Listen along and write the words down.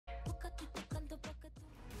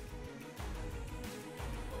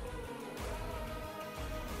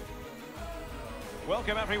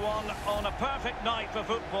Welcome everyone on a perfect night for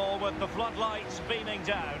football with the floodlights beaming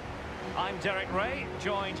down. I'm Derek Ray,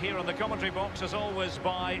 joined here in the commentary box as always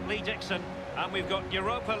by Lee Dixon. And we've got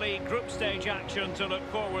Europa League group stage action to look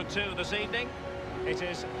forward to this evening. It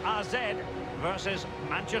is AZ versus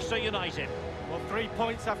Manchester United. Well, 3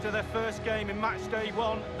 points after their first game in match day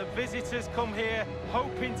one. The visitors come here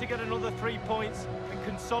hoping to get another 3 points and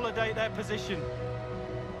consolidate their position.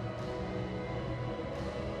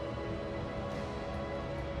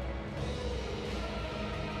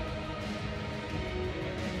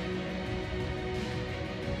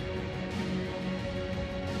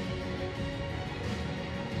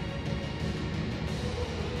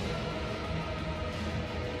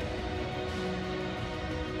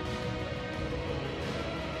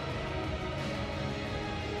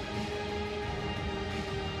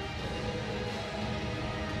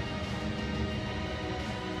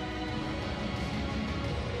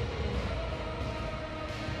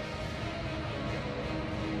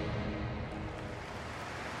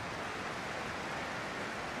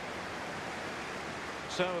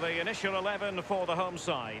 So the initial 11 for the home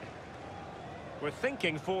side. We're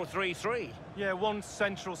thinking 4-3-3. Yeah, one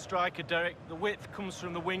central striker, Derek. The width comes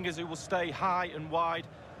from the wingers who will stay high and wide.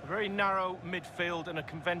 A very narrow midfield and a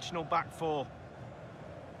conventional back four.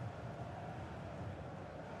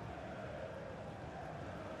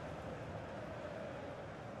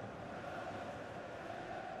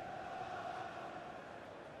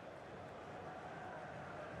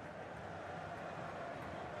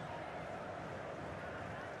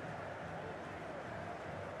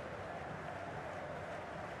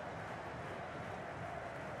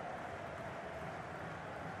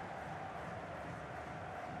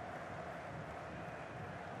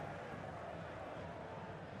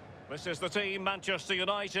 This is the team Manchester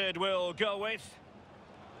United will go with.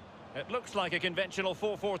 It looks like a conventional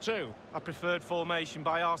 4-4-2. A preferred formation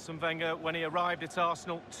by Arsene Wenger when he arrived at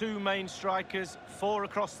Arsenal. Two main strikers, four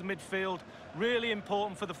across the midfield. Really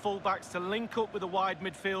important for the fullbacks to link up with the wide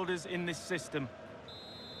midfielders in this system.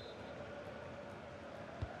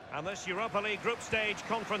 And this Europa League group stage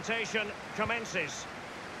confrontation commences.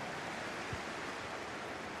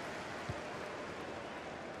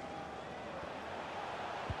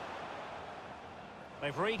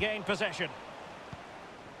 They've regained possession.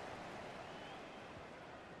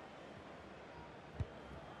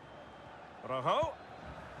 Rojo.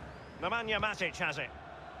 Nemanja Matic has it.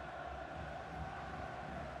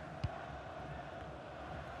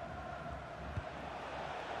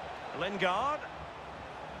 Lingard.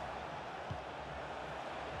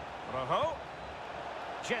 Rojo.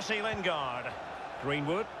 Jesse Lingard.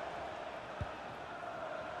 Greenwood.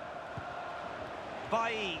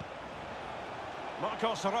 Bailly.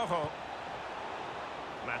 Marcos Rojo.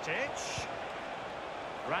 Matic.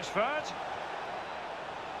 Rashford.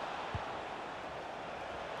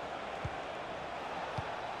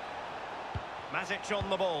 Matic on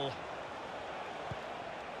the ball.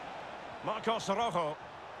 Marcos Rojo.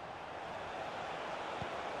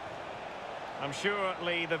 I'm sure,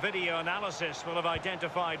 Lee, the video analysis will have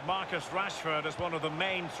identified Marcus Rashford as one of the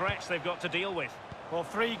main threats they've got to deal with. Well,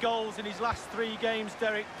 3 goals in his last 3 games,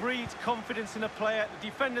 Derek, breeds confidence in a player. The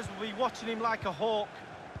defenders will be watching him like a hawk.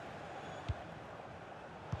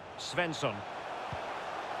 Svensson.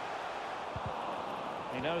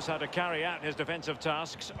 He knows how to carry out his defensive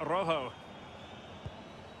tasks. Rojo.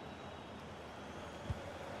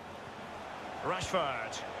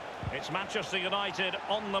 Rashford. It's Manchester United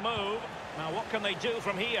on the move. Now, what can they do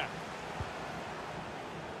from here?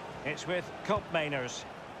 It's with Koopmeiners.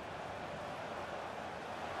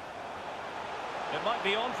 It might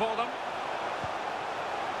be on for them.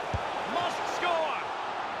 Must score!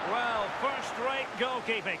 Well, first-rate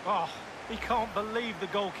goalkeeping. Oh, he can't believe the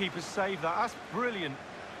goalkeeper saved that. That's brilliant.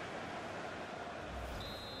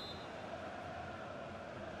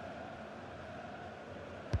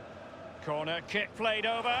 Corner kick played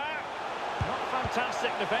over. Not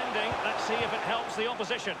fantastic defending. Let's see if it helps the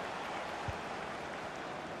opposition.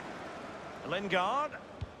 Lingard.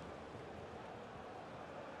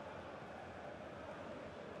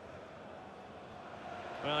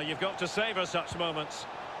 Well, you've got to savour such moments.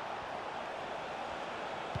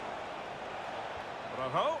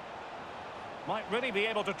 Rojo. Might really be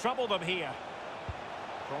able to trouble them here.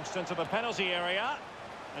 Crossed into the penalty area.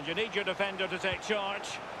 And you need your defender to take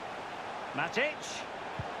charge. Matic.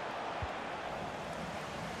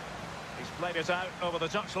 He's played it out over the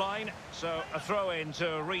touchline. So a throw-in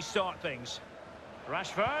to restart things.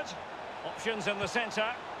 Rashford. Options in the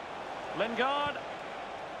centre. Lingard.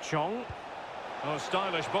 Chong. Oh,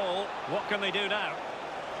 stylish ball. What can they do now?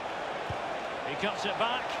 He cuts it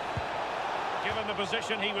back. Given the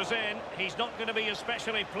position he was in, he's not going to be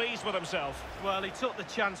especially pleased with himself. Well, he took the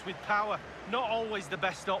chance with power. Not always the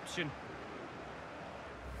best option.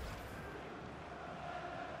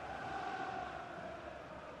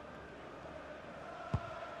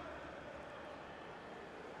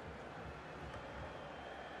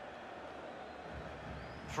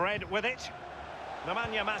 Fred with it.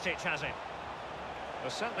 Nemanja Matic has it. They're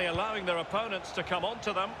certainly allowing their opponents to come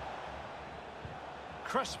onto them.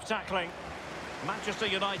 Crisp tackling. Manchester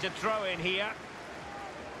United throw in here.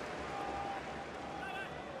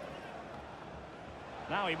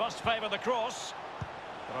 Now he must favour the cross.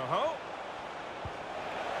 Rojo.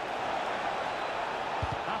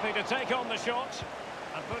 Happy to take on the shot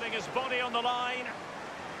and putting his body on the line.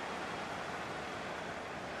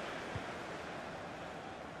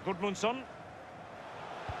 Gudmundsson.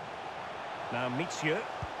 Now Mitsjö.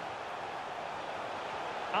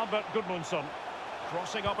 Albert Gudmundsson.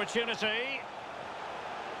 Crossing opportunity.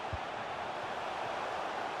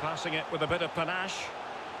 Passing it with a bit of panache.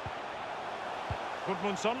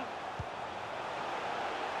 Gudmundsson.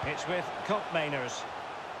 It's with Koopmeiners.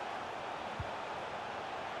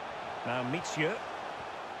 Now Mitsjö.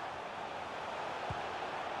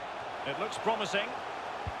 It looks promising.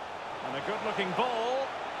 And a good-looking ball.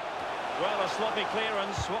 Well, a sloppy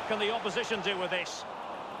clearance. What can the opposition do with this?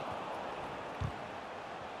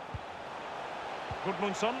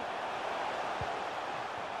 Gudmundsson.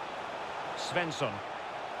 Svensson.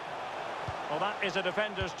 Well, that is a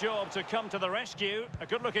defender's job to come to the rescue. A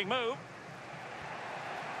good-looking move.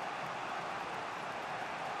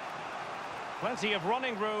 Plenty of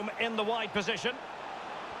running room in the wide position.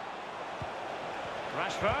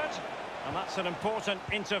 Rashford. And that's an important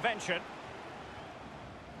intervention.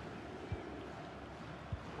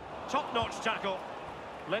 Top-notch tackle.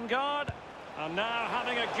 Lingard. And now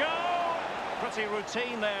having a go. Pretty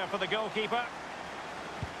routine there for the goalkeeper.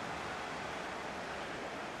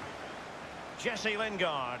 Jesse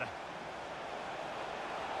Lingard.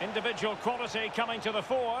 Individual quality coming to the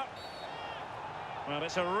fore. Well,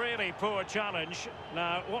 it's a really poor challenge.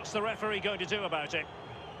 Now, what's the referee going to do about it?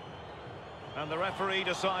 And the referee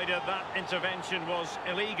decided that intervention was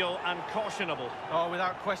illegal and cautionable. Oh,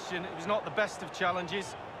 without question, it was not the best of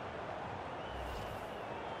challenges.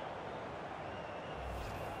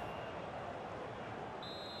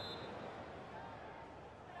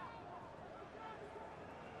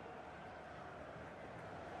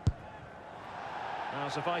 Now,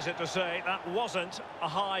 suffice it to say, that wasn't a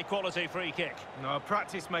high-quality free kick. No,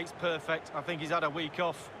 practice makes perfect. I think he's had a week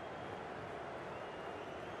off.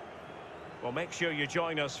 Well, make sure you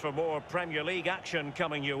join us for more Premier League action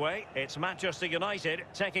coming your way. It's Manchester United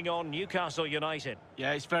taking on Newcastle United.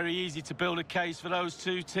 Yeah, it's very easy to build a case for those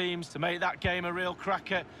two teams to make that game a real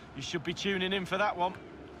cracker. You should be tuning in for that one.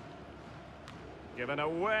 Given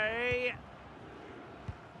away.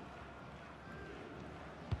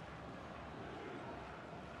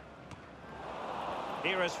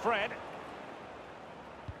 Here is Fred.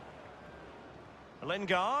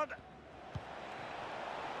 Lingard.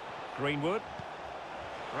 Greenwood.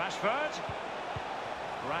 Rashford.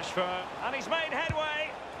 Rashford. And he's made headway.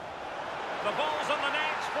 The ball's on the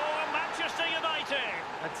net for Manchester United.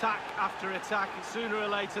 Attack after attack. Sooner or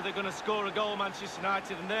later they're going to score a goal, Manchester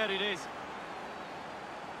United, and there it is.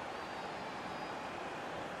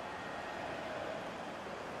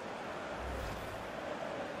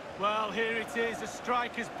 Well, here it is, a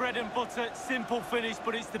striker's bread and butter, simple finish,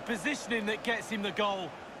 but it's the positioning that gets him the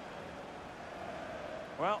goal.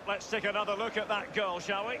 Well, let's take another look at that goal,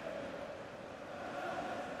 shall we?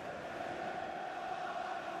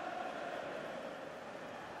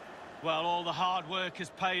 Well, all the hard work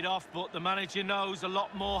has paid off, but the manager knows a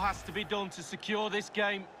lot more has to be done to secure this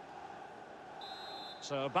game.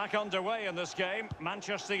 So back underway in this game,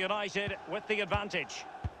 Manchester United with the advantage.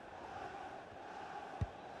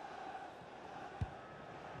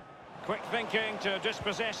 Quick thinking to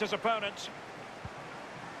dispossess his opponent.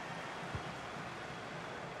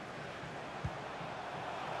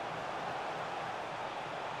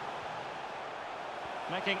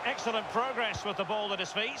 Making excellent progress with the ball at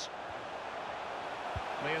his feet.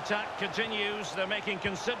 The attack continues. They're making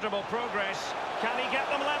considerable progress. Can he get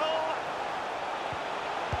them level?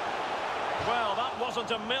 Well, that wasn't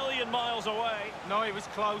a million miles away. No, it was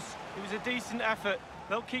close. It was a decent effort.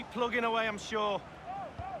 They'll keep plugging away, I'm sure.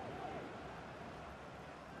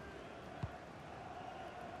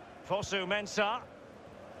 Fosu Mensah.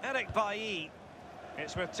 Eric Bailly.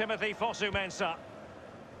 It's with Timothy Fosu Mensah.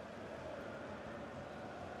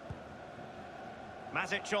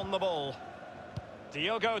 Matic on the ball.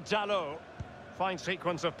 Diogo Dalot. Fine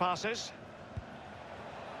sequence of passes.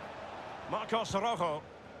 Marcos Rojo.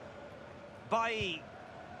 Bailly.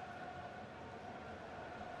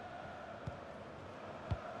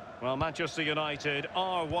 Well, Manchester United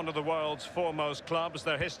are one of the world's foremost clubs.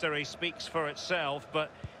 Their history speaks for itself. But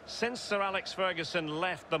since Sir Alex Ferguson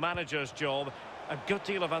left the manager's job, a good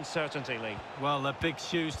deal of uncertainty, Lee. Well, they're big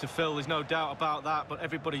shoes to fill, there's no doubt about that, but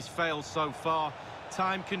everybody's failed so far.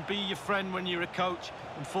 Time can be your friend when you're a coach.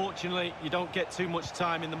 Unfortunately, you don't get too much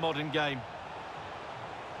time in the modern game.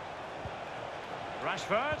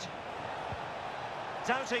 Rashford.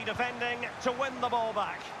 Doughty defending to win the ball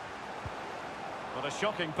back. What a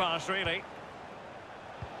shocking pass, really.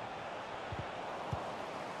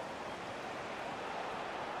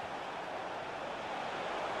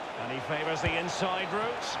 And he favours the inside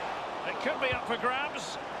route. It could be up for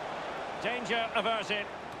grabs. Danger averted.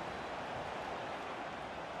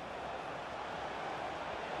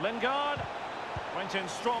 Lingard went in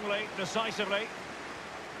strongly, decisively.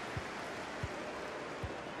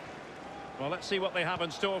 Well, let's see what they have in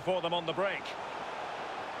store for them on the break.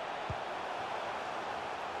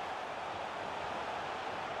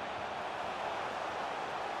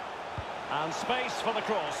 And space for the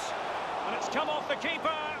cross. And it's come off the keeper.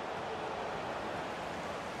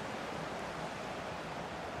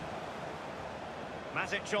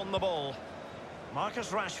 Matic on the ball. Marcus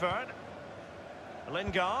Rashford.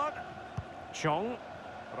 Lingard. Chong.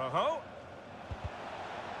 Rojo.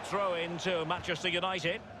 Throw into Manchester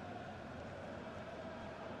United.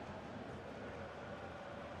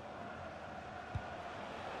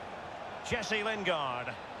 Jesse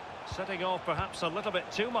Lingard. Setting off perhaps a little bit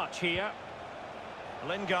too much here.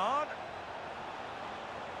 Lingard.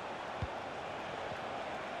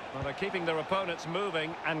 Well, they're keeping their opponents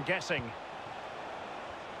moving and guessing.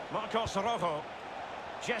 Marcos Rojo.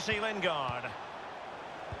 Jesse Lingard.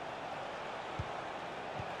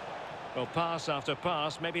 Well, pass after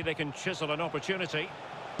pass, maybe they can chisel an opportunity.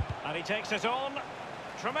 And he takes it on.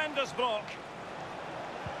 Tremendous block.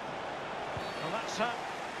 Well, that's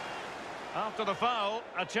after the foul,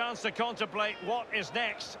 a chance to contemplate what is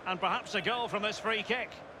next, and perhaps a goal from this free kick.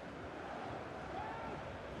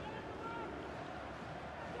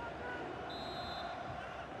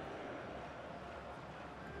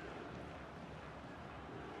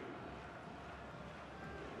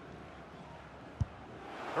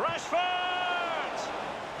 Rashford!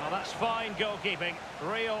 Well, that's fine goalkeeping.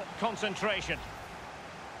 Real concentration.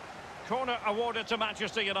 Corner awarded to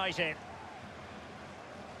Manchester United.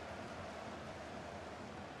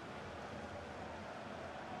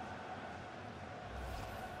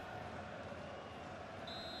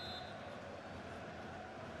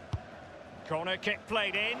 Corner kick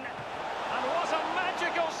played in. And what a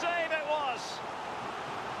magical save it was!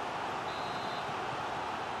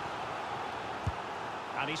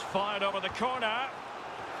 And he's fired over the corner.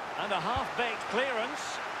 And a half-baked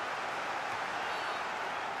clearance.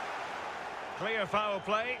 Clear foul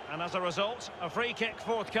play, and as a result, a free kick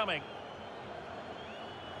forthcoming.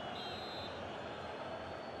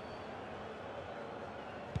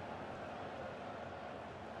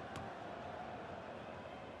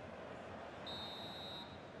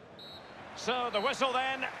 So the whistle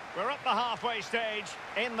then, we're at the halfway stage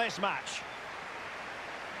in this match.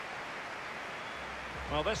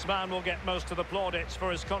 Well, this man will get most of the plaudits for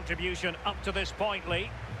his contribution up to this point, Lee.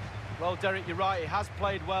 Well, Derek, you're right, he has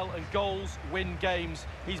played well and goals win games.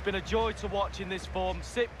 He's been a joy to watch in this form.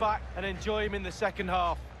 Sit back and enjoy him in the second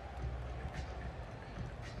half.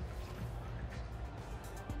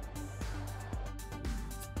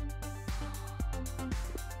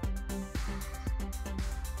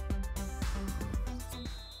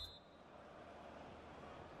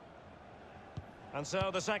 And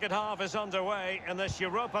so the second half is underway in this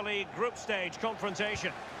Europa League group stage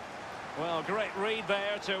confrontation. Well, great read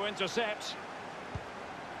there to intercept.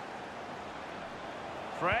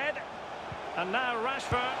 Fred. And now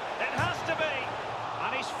Rashford. It has to be.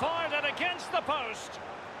 And he's fired it against the post.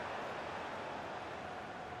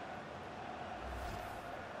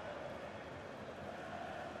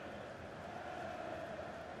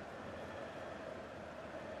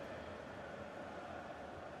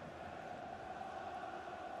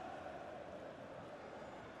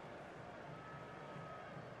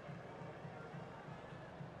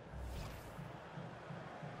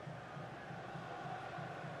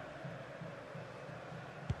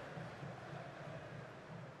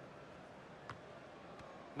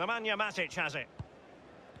 Nemanja Matic has it.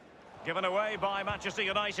 Given away by Manchester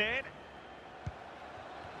United.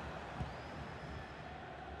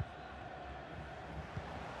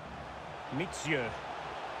 Mitsue.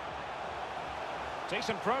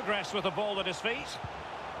 Decent progress with the ball at his feet.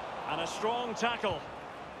 And a strong tackle.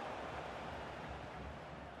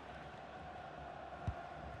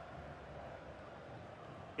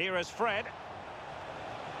 Here is Fred.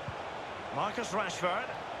 Marcus Rashford.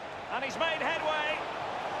 And he's made headway.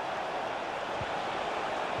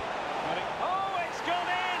 Oh, it's gone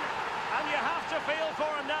in! And you have to feel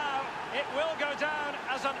for him now. It will go down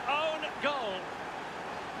as an own goal.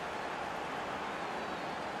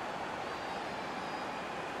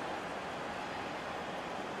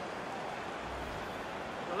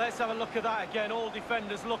 Well, let's have a look at that again. All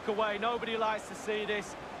defenders look away. Nobody likes to see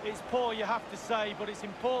this. It's poor, you have to say, but it's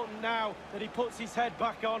important now that he puts his head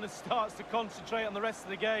back on and starts to concentrate on the rest of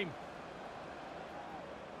the game.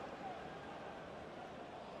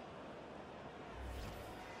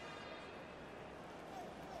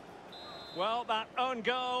 Well, that own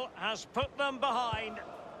goal has put them behind.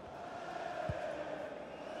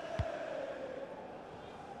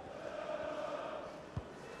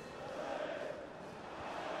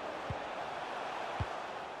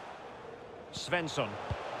 Svensson.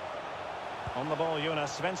 On the ball,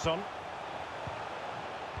 Jonas Svensson.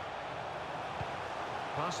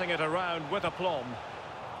 Passing it around with aplomb.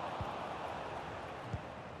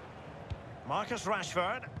 Marcus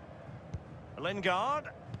Rashford. Lingard.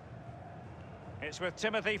 It's with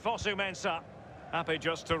Timothy Fosu-Mensah. Happy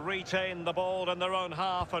just to retain the ball in their own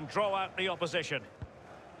half and draw out the opposition.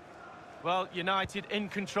 Well, United in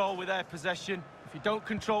control with their possession. If you don't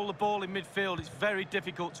control the ball in midfield, it's very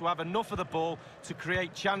difficult to have enough of the ball to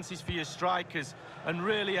create chances for your strikers, and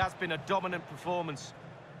really has been a dominant performance.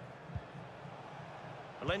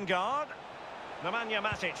 Lingard. Nemanja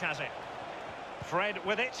Matic has it. Fred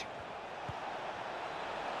with it.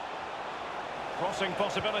 Crossing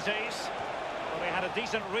possibilities. Well, they had a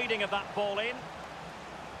decent reading of that ball in.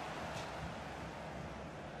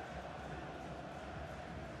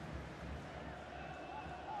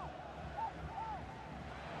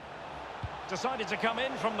 Decided to come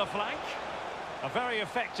in from the flank. A very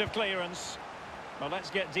effective clearance. Well, let's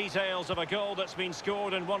get details of a goal that's been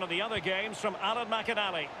scored in one of the other games from Alan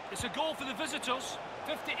McInally. It's a goal for the visitors.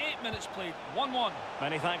 58 minutes played, 1-1.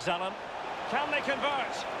 Many thanks, Alan. Can they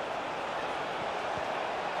convert?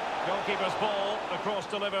 Goalkeeper's ball across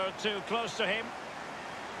delivered too close to him.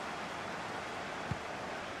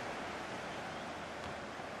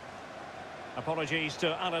 Apologies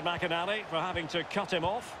to Alan McInally for having to cut him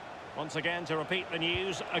off. Once again, to repeat the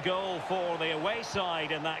news, a goal for the away side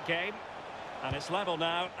in that game. And it's level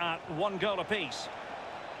now at 1 goal apiece.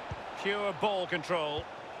 Pure ball control.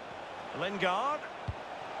 Lingard.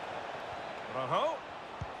 Rojo.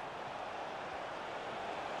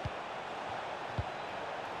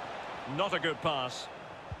 Not a good pass.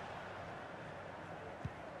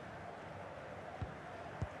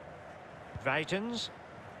 Vitens.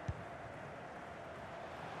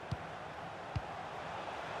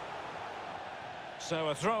 So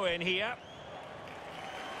a throw in here.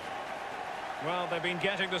 Well, they've been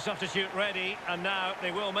getting the substitute ready, and now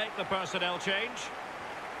they will make the personnel change.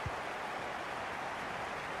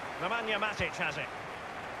 Nemanja Matic has it.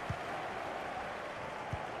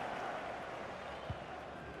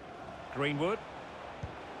 Greenwood.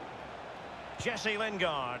 Jesse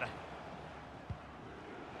Lingard.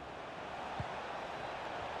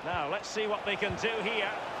 Now, let's see what they can do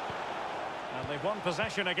here. And they've won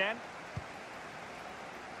possession again.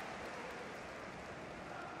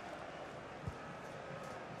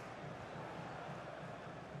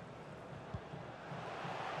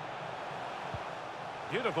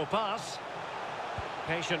 Beautiful pass.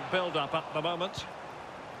 Patient build-up at the moment.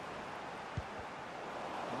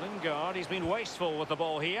 Lingard, he's been wasteful with the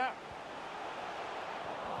ball here.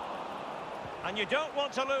 And you don't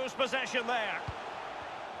want to lose possession there.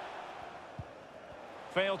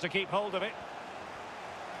 Failed to keep hold of it.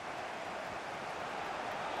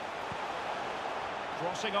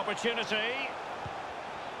 Crossing opportunity.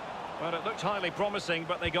 Well, it looked highly promising,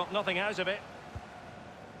 but they got nothing out of it.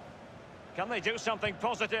 Can they do something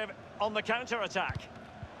positive on the counter-attack?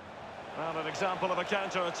 Well, an example of a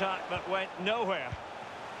counter-attack that went nowhere.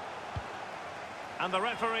 And the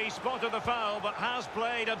referee spotted the foul, but has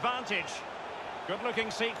played advantage. Good-looking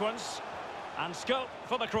sequence. And scope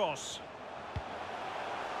for the cross.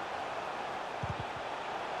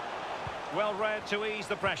 Well read to ease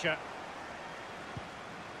the pressure.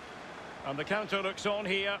 And the counter looks on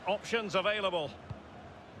here. Options available.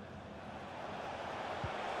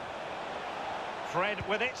 Fred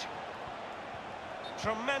with it.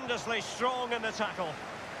 Tremendously strong in the tackle.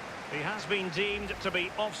 He has been deemed to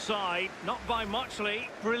be offside, not by much, Lee.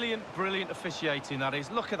 Brilliant, brilliant officiating, that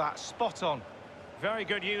is. Look at that, spot on. Very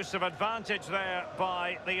good use of advantage there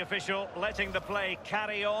by the official, letting the play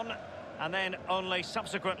carry on. and then only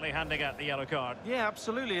subsequently handing out the yellow card. Yeah,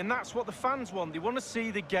 absolutely, and that's what the fans want. They want to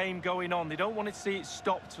see the game going on. They don't want to see it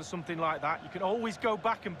stopped for something like that. You can always go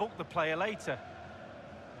back and book the player later.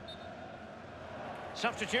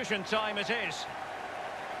 Substitution time it is.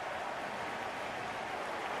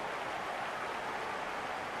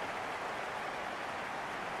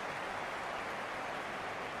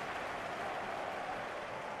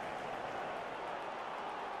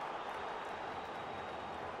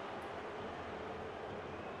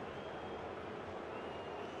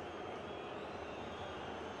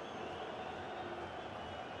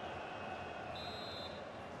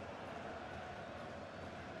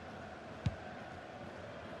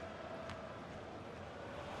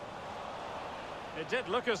 It did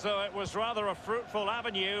look as though it was rather a fruitful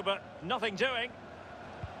avenue, but nothing doing.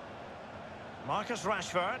 Marcus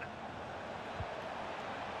Rashford.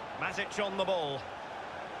 Matic on the ball.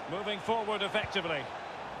 Moving forward effectively.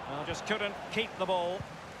 Well, just couldn't keep the ball.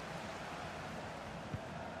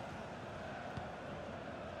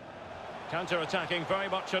 Counter-attacking, very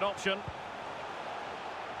much an option.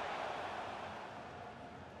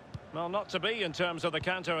 Well, not to be in terms of the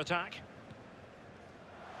counter-attack.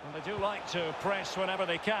 And they do like to press whenever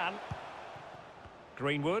they can.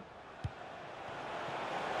 Greenwood.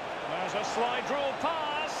 There's a slide rule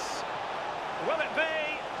pass. Will it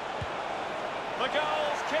be? The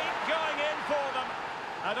goals keep going in for them.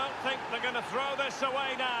 I don't think they're going to throw this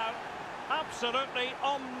away now. Absolutely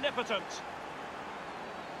omnipotent.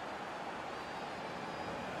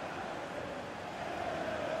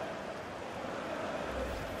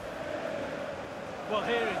 Well,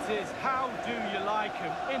 here it is. How do you like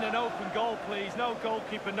him? In an open goal, please. No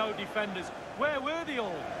goalkeeper, no defenders. Where were they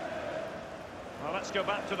all? Well, let's go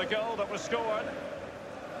back to the goal that was scored.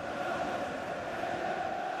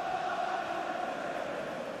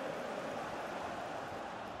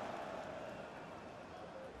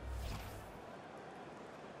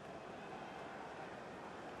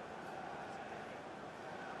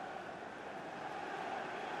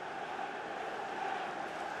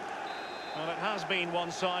 Well, it has been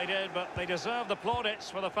one-sided, but they deserve the plaudits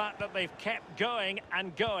for the fact that they've kept going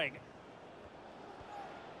and going.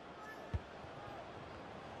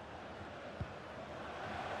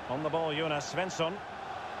 On the ball, Jonas Svensson.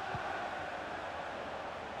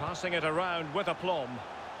 Passing it around with aplomb.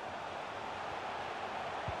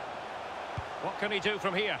 What can he do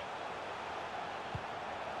from here?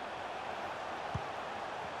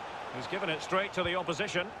 He's given it straight to the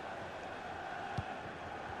opposition.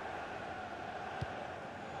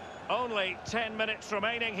 Only 10 minutes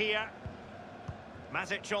remaining here.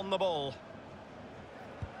 Matic on the ball.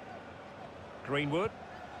 Greenwood.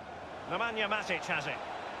 Nemanja Matic has it.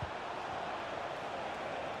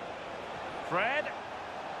 Fred.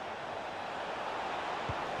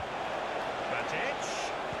 Matic.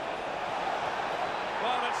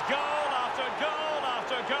 Well, it's goal after goal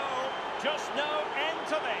after goal. Just no end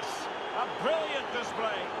to this. A brilliant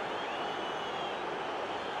display.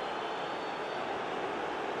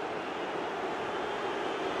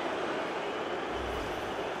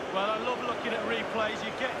 Well, I love looking at replays.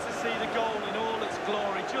 You get to see the goal in all its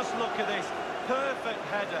glory. Just look at this. Perfect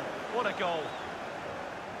header. What a goal.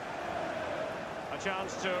 A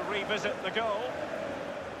chance to revisit the goal.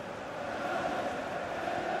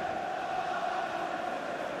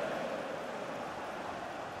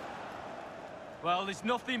 Well, there's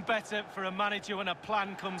nothing better for a manager when a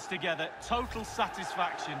plan comes together. Total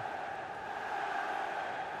satisfaction.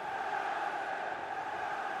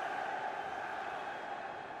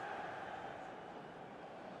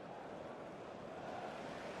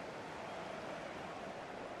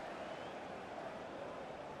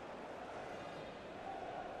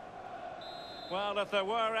 Well, if there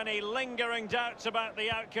were any lingering doubts about the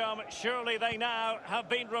outcome, surely they now have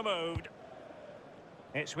been removed.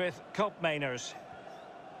 It's with Koopmeiners.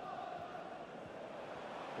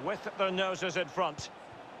 With their noses in front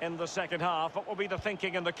in the second half. What will be the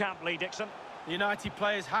thinking in the camp, Lee Dixon? The United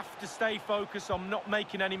players have to stay focused on not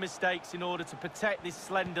making any mistakes in order to protect this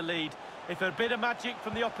slender lead. If a bit of magic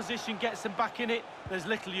from the opposition gets them back in it, there's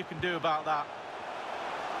little you can do about that.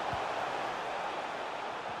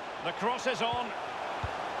 The cross is on.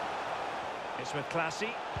 It's with Classy.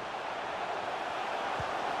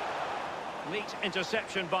 Neat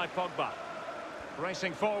interception by Pogba.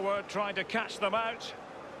 Racing forward, trying to catch them out.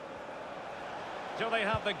 Do they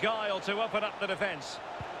have the guile to open up the defence?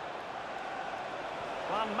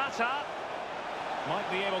 Juan Mata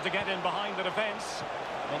might be able to get in behind the defence.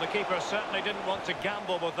 Well, the keeper certainly didn't want to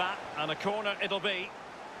gamble with that, and a corner it'll be.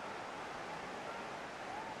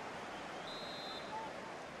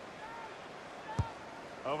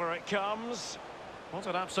 Over it comes. What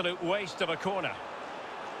an absolute waste of a corner.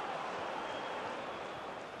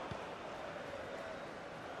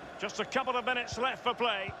 Just a couple of minutes left for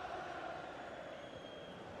play.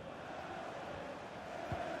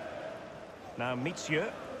 Now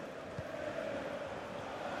Mitsjö.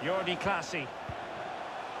 Jordi Clasie.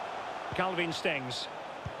 Calvin Stengs.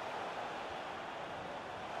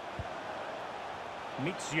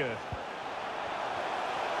 Mitsjö.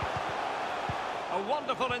 A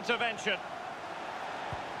wonderful intervention.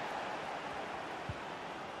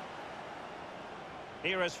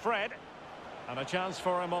 Here is Fred. And a chance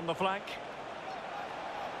for him on the flank.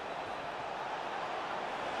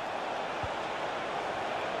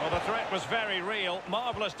 Well, the threat was very real.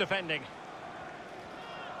 Marvellous defending.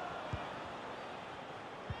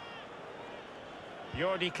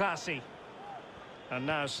 Jordi Clasie. And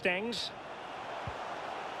now Stengs.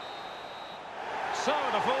 So,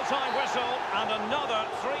 the full-time whistle, and another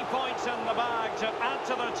 3 points in the bag to add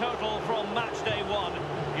to the total from match day one.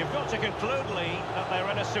 You've got to conclude, Lee, that they're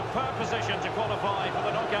in a superb position to qualify for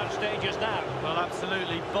the knockout stages now. Well,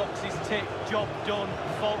 absolutely. Boxes ticked, job done,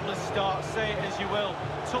 faultless start, say it as you will.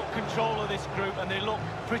 Took control of this group, and they look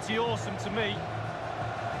pretty awesome to me.